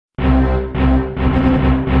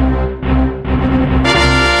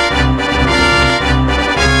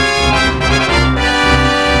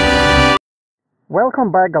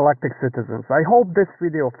Welcome back, galactic citizens. I hope this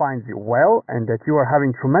video finds you well and that you are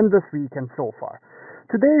having tremendous weekend so far.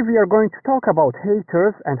 Today we are going to talk about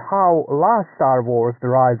haters and how last Star Wars The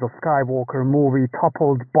Rise of Skywalker movie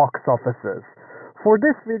toppled box offices. For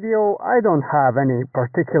this video I don't have any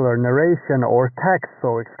particular narration or text,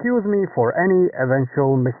 so excuse me for any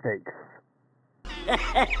eventual mistakes.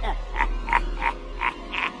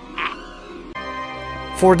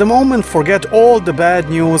 For the moment, forget all the bad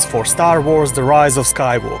news for Star Wars The Rise of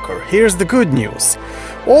Skywalker. Here's the good news.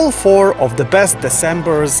 All 4 of the best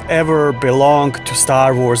Decembers ever belong to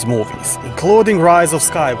Star Wars movies, including Rise of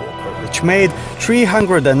Skywalker, which made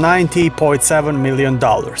 $390.7 million.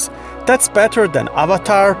 That's better than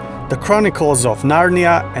Avatar, The Chronicles of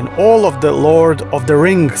Narnia, and all of the Lord of the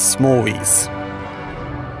Rings movies.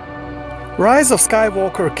 Rise of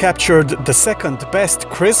Skywalker captured the second best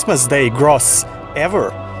Christmas Day gross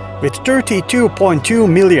ever, with $32.2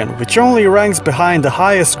 million, which only ranks behind the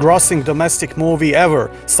highest grossing domestic movie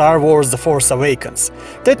ever, Star Wars The Force Awakens.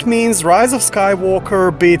 That means Rise of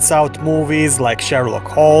Skywalker beats out movies like Sherlock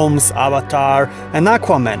Holmes, Avatar, and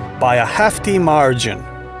Aquaman by a hefty margin.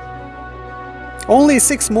 Only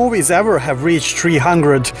 6 movies ever have reached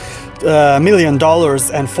 $300 million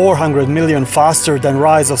and $400 million faster than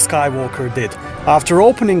Rise of Skywalker did. After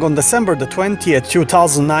opening on December the 20th,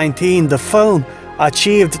 2019, the film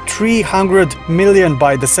achieved $300 million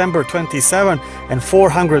by December 27 and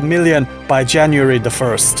 $400 million by January the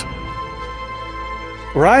 1st.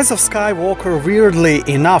 Rise of Skywalker, weirdly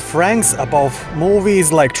enough, ranks above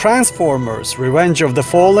movies like Transformers, Revenge of the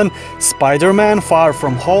Fallen, Spider-Man Far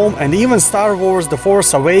From Home, and even Star Wars The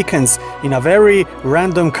Force Awakens in a very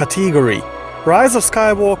random category. Rise of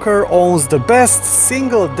Skywalker owns the best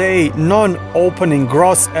single-day non-opening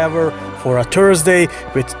gross ever for a Thursday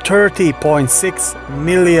with $30.6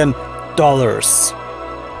 million.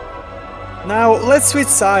 Now let's switch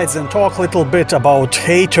sides and talk a little bit about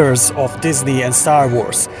haters of Disney and Star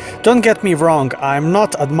Wars. Don't get me wrong, I'm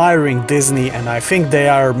not admiring Disney, and I think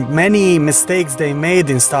there are many mistakes they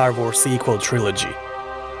made in Star Wars sequel trilogy.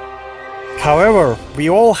 However,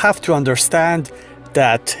 we all have to understand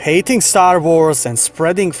that hating Star Wars and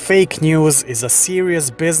spreading fake news is a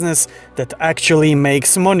serious business that actually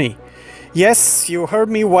makes money. Yes, you heard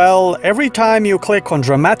me well. Every time you click on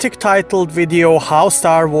dramatic titled video how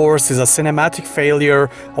Star Wars is a cinematic failure,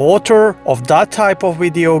 author of that type of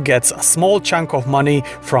video gets a small chunk of money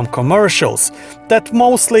from commercials that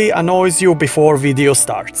mostly annoys you before video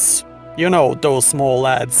starts. You know, those small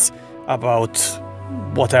ads about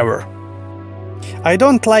whatever. I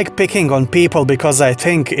don't like picking on people because I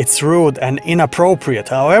think it's rude and inappropriate.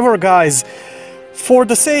 However, guys, for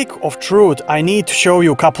the sake of truth, I need to show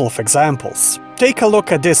you a couple of examples. Take a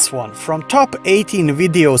look at this one. From top 18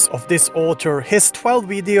 videos of this author, his 12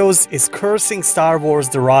 videos is cursing Star Wars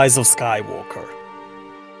The Rise of Skywalker.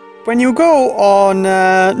 When you go on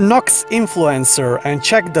Nox Influencer and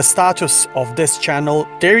check the status of this channel,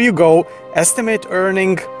 there you go, estimate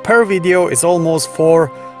earning per video is almost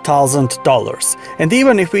 $4,000. And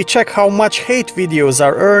even if we check how much hate videos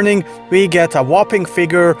are earning, we get a whopping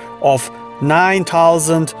figure of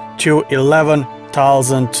 $9,000 to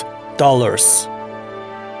 $11,000.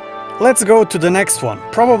 Let's go to the next one.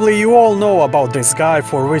 Probably you all know about this guy,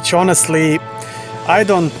 for which honestly I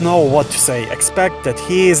don't know what to say. Expect that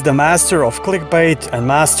he is the master of clickbait and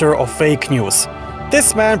master of fake news.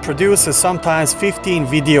 This man produces sometimes 15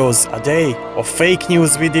 videos a day of fake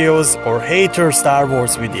news videos or hater Star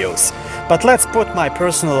Wars videos. But let's put my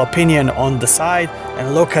personal opinion on the side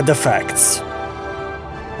and look at the facts.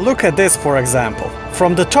 Look at this, for example.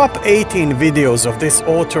 From the top 18 videos of this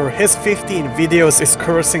author, his 15 videos is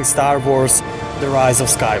cursing Star Wars The Rise of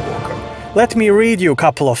Skywalker. Let me read you a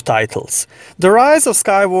couple of titles. The Rise of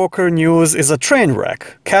Skywalker news is a train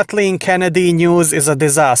wreck. Kathleen Kennedy news is a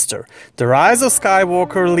disaster. The Rise of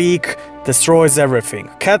Skywalker leak destroys everything.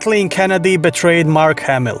 Kathleen Kennedy betrayed Mark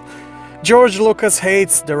Hamill. George Lucas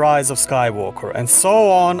hates The Rise of Skywalker, and so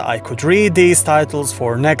on. I could read these titles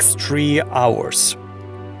for next 3 hours.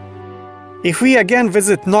 If we again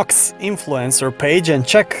visit Nox Influencer page and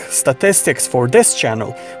check statistics for this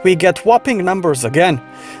channel, we get whopping numbers again.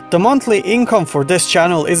 The monthly income for this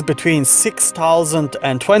channel is between $6,000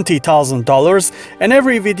 and $20,000, and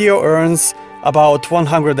every video earns about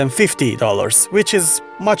 $150, which is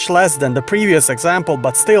much less than the previous example,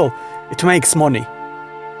 but still, it makes money.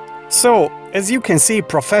 So, as you can see,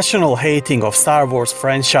 professional hating of Star Wars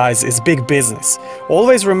franchise is big business.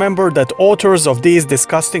 Always remember that authors of these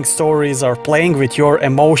disgusting stories are playing with your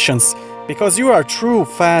emotions because you are true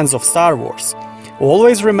fans of Star Wars.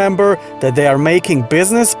 Always remember that they are making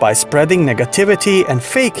business by spreading negativity and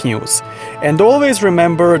fake news. And always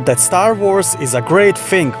remember that Star Wars is a great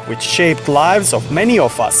thing which shaped lives of many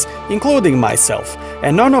of us, including myself.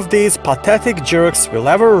 And none of these pathetic jerks will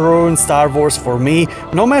ever ruin Star Wars for me,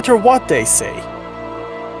 no matter what they say.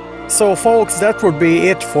 So folks, that would be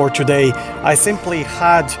it for today. I simply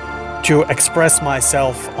had to express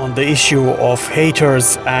myself on the issue of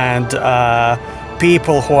haters and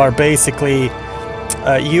people who are basically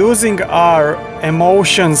using our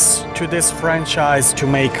emotions to this franchise to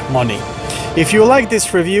make money. If you like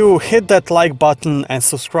this review, hit that like button and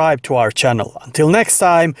subscribe to our channel. Until next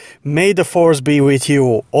time, may the Force be with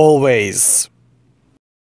you always.